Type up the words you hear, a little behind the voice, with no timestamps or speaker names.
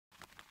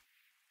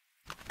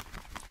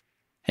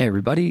Hey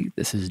everybody,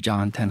 this is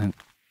John Tennant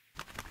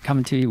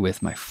coming to you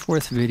with my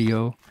fourth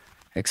video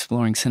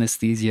exploring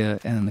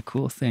synesthesia and the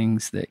cool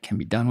things that can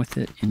be done with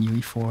it in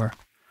UE4.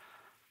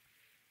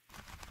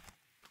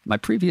 My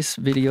previous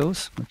three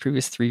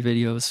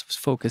videos, was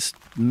focused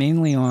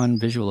mainly on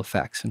visual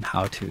effects and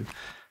how to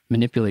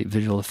manipulate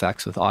visual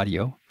effects with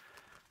audio.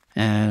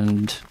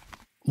 And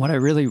what I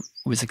really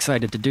was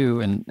excited to do,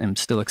 and am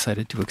still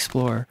excited to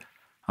explore,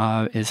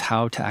 is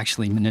how to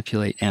actually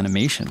manipulate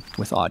animation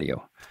with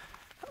audio.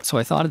 So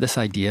I thought of this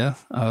idea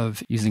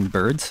of using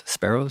birds,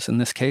 sparrows in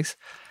this case,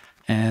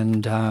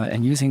 and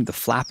using the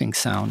flapping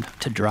sound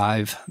to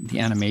drive the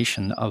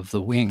animation of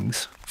the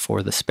wings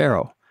for the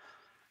sparrow.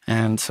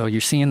 And so you're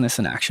seeing this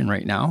in action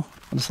right now.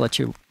 I'll just let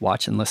you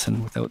watch and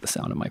listen without the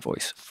sound of my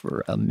voice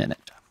for a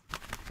minute.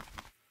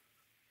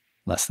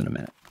 Less than a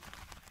minute.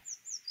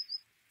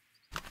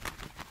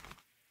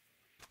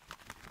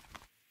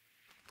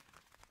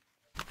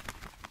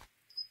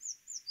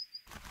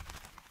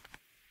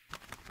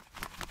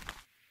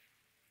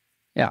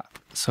 Yeah,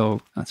 so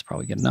that's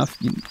probably good enough.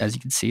 As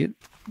you can see, it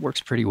works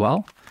pretty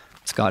well.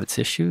 It's got its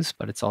issues,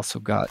 but it's also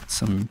got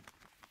some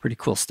pretty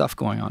cool stuff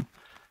going on.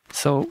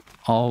 So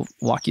I'll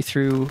walk you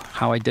through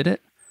how I did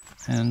it,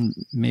 and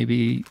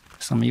maybe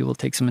some of you will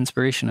take some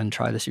inspiration and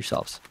try this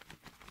yourselves.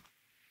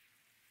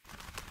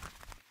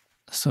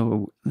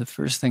 So the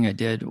first thing I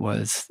did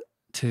was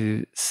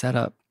to set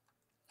up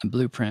a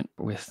blueprint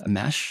with a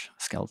mesh,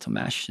 skeletal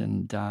mesh,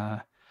 and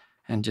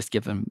just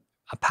give them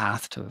a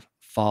path to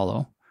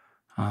follow.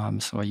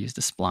 So I used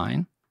a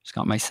spline. Just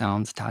got my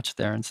sounds attached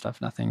there and stuff.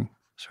 Nothing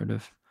sort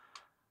of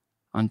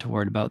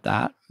untoward about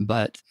that.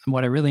 But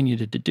what I really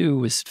needed to do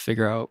was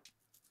figure out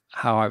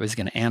how I was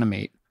going to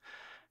animate.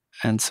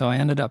 And so I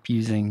ended up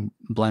using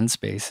blend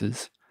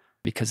spaces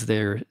because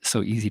they're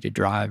so easy to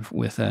drive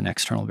with an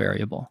external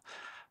variable.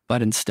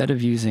 But instead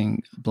of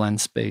using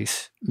blend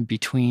space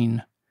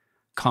between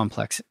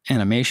complex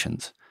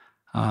animations,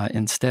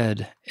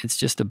 instead it's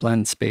just a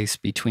blend space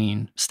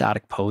between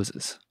static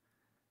poses.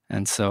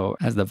 And so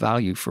as the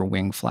value for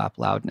wing flap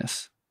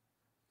loudness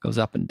goes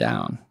up and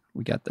down,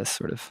 we get this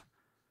sort of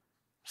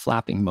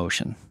flapping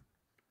motion.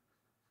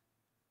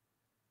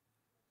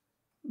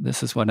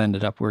 This is what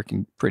ended up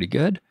working pretty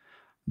good,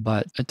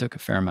 but it took a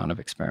fair amount of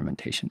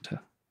experimentation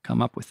to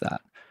come up with that.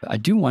 I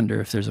do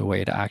wonder if there's a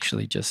way to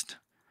actually just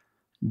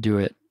do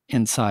it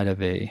inside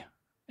of an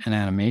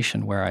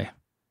animation where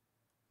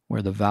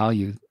the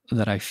value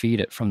that I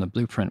feed it from the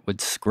blueprint would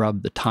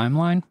scrub the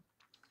timeline.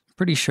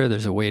 Pretty sure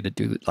there's a way to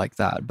do it like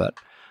that, but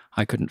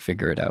I couldn't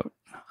figure it out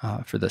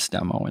for this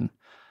demo, and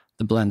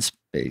the blend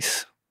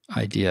space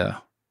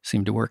idea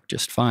seemed to work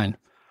just fine.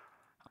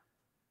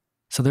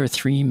 So there are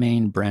three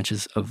main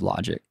branches of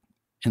logic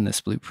in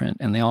this blueprint,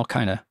 and they all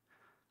kind of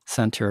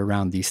center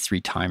around these three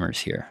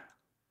timers here.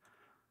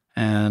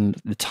 And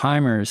the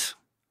timers,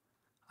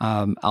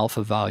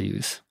 alpha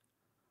values,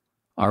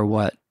 are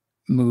what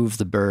move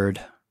the bird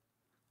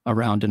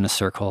around in a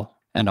circle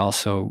and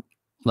also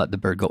let the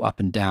bird go up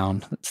and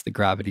down. That's the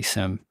gravity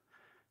sim.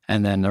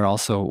 And then they're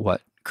also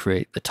what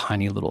create the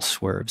tiny little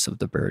swerves of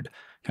the bird,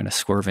 kind of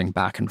swerving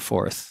back and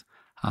forth,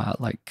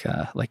 like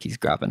he's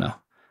grabbing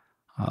a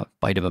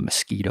bite of a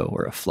mosquito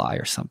or a fly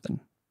or something.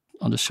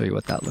 I'll just show you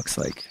what that looks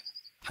like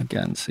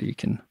again so you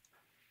can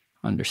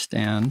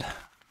understand.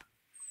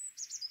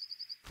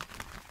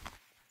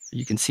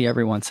 You can see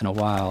every once in a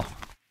while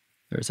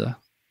there's a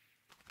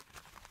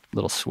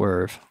little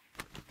swerve.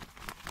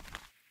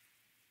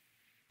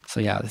 So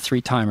yeah, the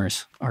three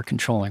timers are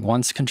controlling.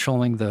 One's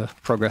controlling the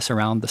progress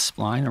around the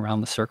spline,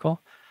 around the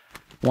circle.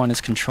 One is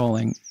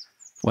controlling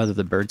whether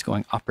the bird's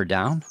going up or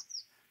down.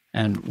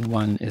 And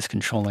one is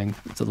controlling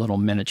the little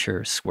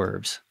miniature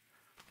swerves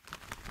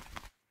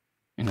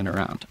in and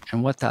around.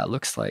 And what that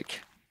looks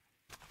like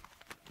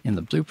in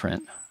the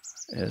blueprint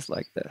is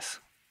like this.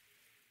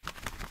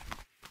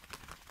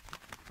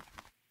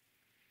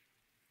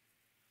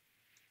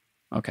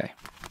 Okay.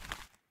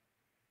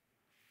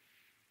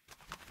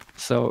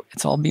 So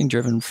it's all being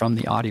driven from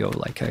the audio,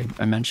 like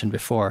I mentioned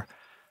before.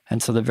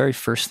 And so the very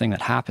first thing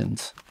that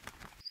happens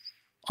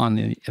on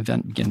the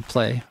event begin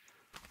play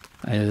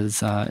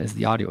is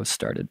the audio is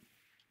started.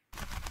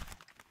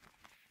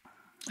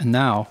 And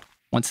now,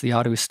 once the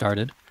audio is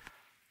started,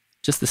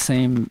 just the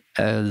same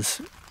as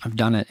I've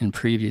done it in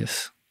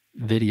previous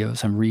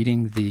videos, I'm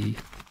reading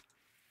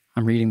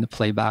the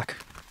playback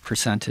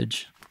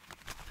percentage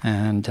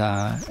and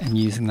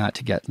using that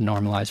to get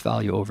normalized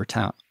value over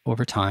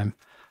time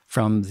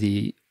from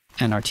the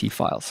NRT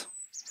files.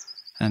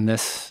 And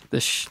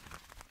this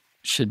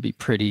should be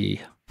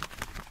pretty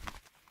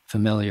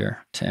familiar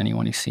to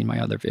anyone who's seen my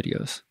other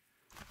videos.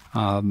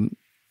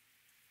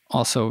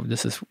 Also,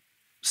 this is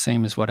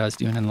same as what I was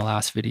doing in the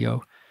last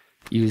video,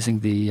 using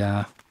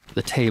the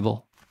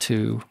table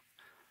to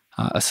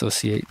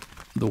associate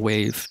the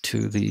wave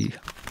to the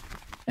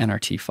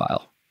NRT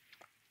file.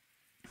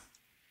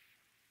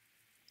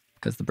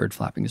 Because the bird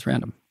flapping is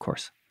random, of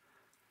course.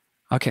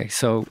 Okay,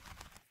 so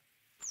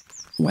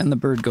when the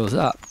bird goes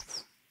up,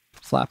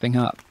 flapping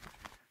up,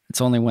 it's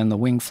only when the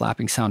wing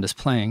flapping sound is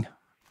playing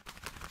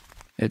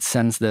it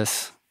sends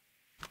this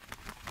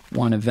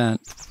one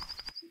event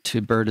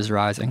to bird is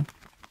rising,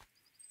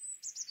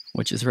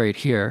 which is right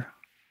here.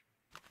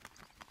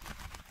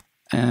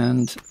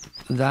 And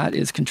that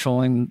is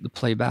controlling the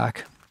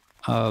playback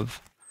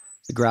of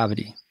the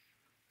gravity.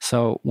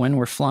 So when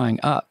we're flying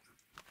up,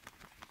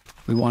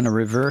 we want to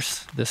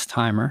reverse this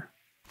timer,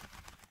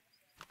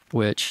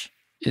 which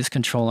is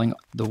controlling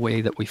the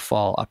way that we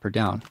fall up or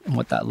down. And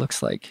what that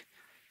looks like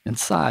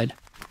inside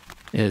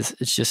is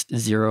it's just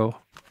 0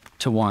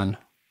 to 1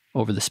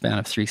 over the span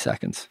of 3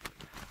 seconds.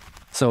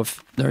 So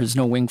if there's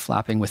no wing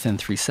flapping within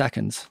 3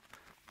 seconds,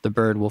 the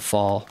bird will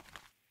fall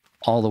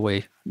all the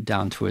way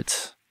down to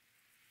its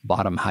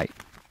bottom height.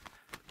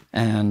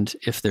 And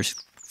if there's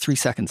 3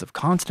 seconds of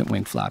constant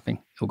wing flapping,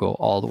 it'll go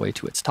all the way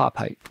to its top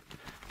height.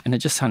 And it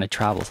just kind of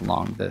travels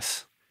along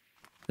this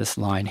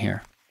line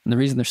here. And the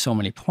reason there's so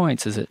many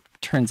points is it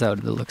turns out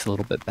it looks a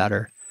little bit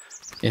better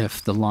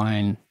if the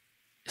line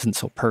isn't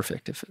so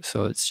perfect.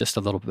 So it's just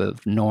a little bit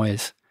of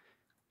noise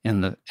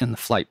in the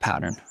flight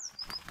pattern.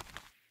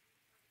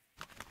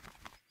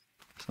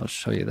 So I'll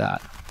show you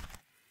that.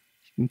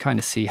 You can kind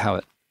of see how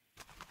it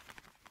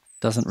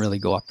doesn't really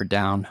go up or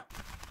down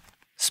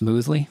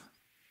smoothly.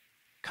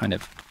 Kind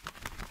of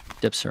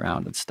dips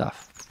around and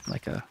stuff,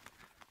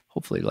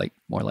 hopefully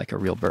more like a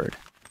real bird.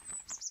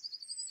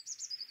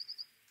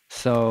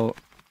 So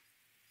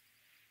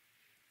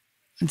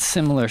it's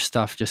similar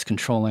stuff, just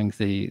controlling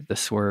the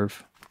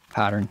swerve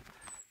pattern.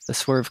 The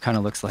swerve kind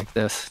of looks like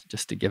this,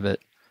 just to give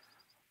it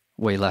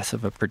way less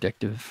of a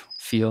predictive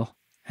feel.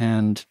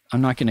 And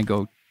I'm not going to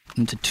go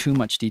into too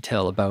much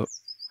detail about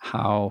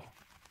how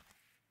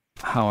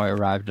I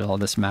arrived at all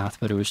this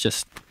math, but it was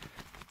just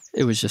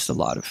a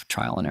lot of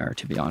trial and error,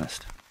 to be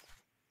honest.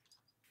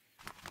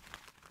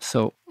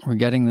 So we're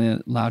getting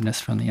the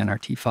loudness from the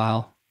NRT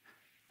file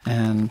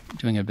and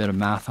doing a bit of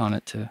math on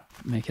it to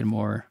make it a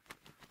more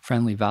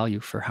friendly value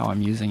for how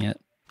I'm using it,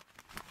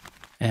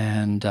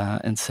 and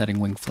setting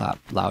wing flap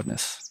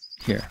loudness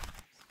here.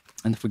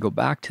 And if we go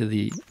back to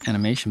the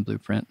animation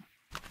blueprint,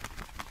 you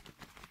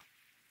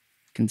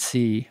can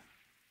see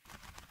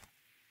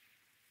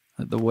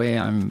that the way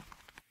I'm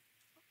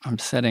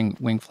setting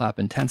wing flap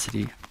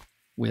intensity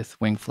with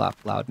wing flap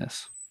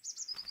loudness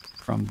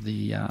from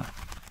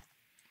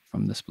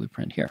this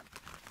blueprint here.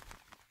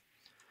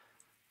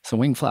 So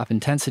wing flap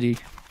intensity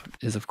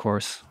is, of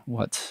course,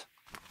 what's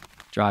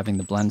driving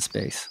the blend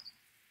space.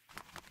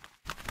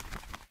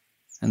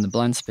 And the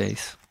blend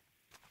space,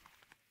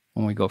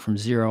 when we go from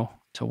 0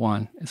 to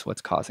 1, is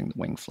what's causing the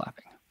wing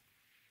flapping.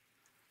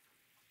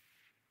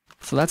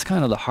 So that's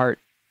kind of the heart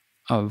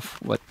of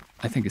what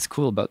I think is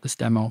cool about this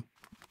demo.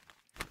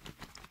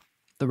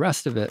 The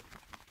rest of it,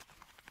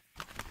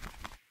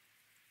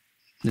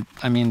 it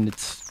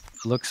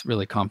looks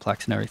really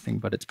complex and everything,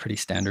 but it's pretty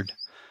standard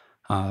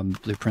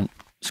blueprint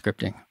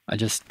scripting. I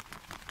just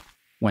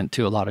went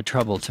to a lot of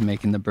trouble to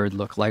making the bird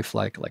look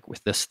lifelike, like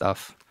with this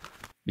stuff,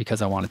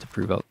 because I wanted to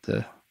prove out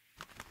the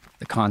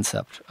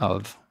concept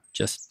of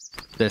just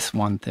this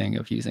one thing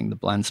of using the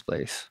blend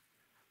space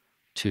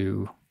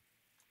to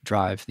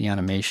drive the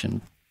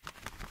animation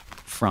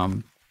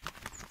from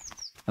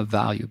a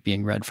value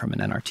being read from an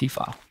NRT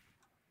file.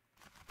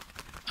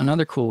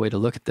 Another cool way to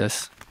look at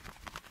this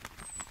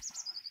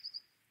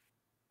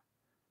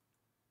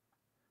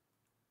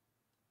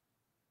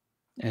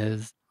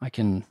is I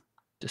can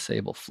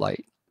disable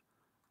flight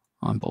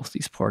on both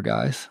these poor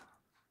guys.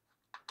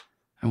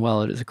 And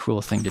while it is a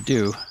cool thing to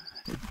do,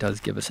 it does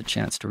give us a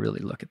chance to really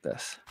look at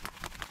this.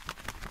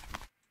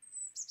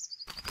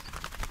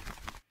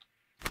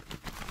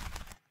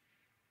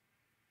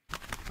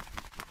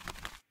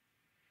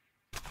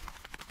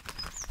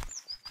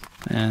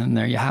 And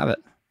there you have it.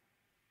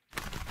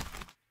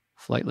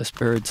 Flightless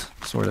birds,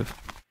 sort of.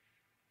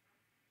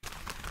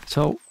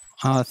 So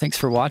thanks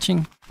for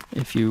watching.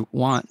 If you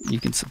want, you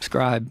can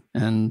subscribe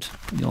and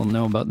you'll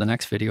know about the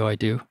next video I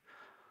do.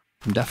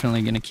 I'm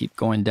definitely going to keep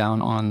going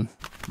down on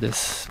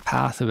this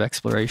path of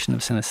exploration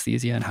of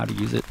synesthesia and how to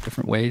use it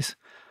different ways.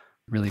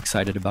 I'm really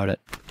excited about it.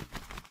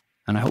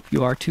 And I hope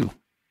you are too.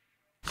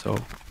 So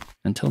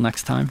until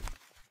next time,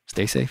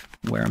 stay safe,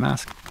 wear a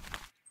mask.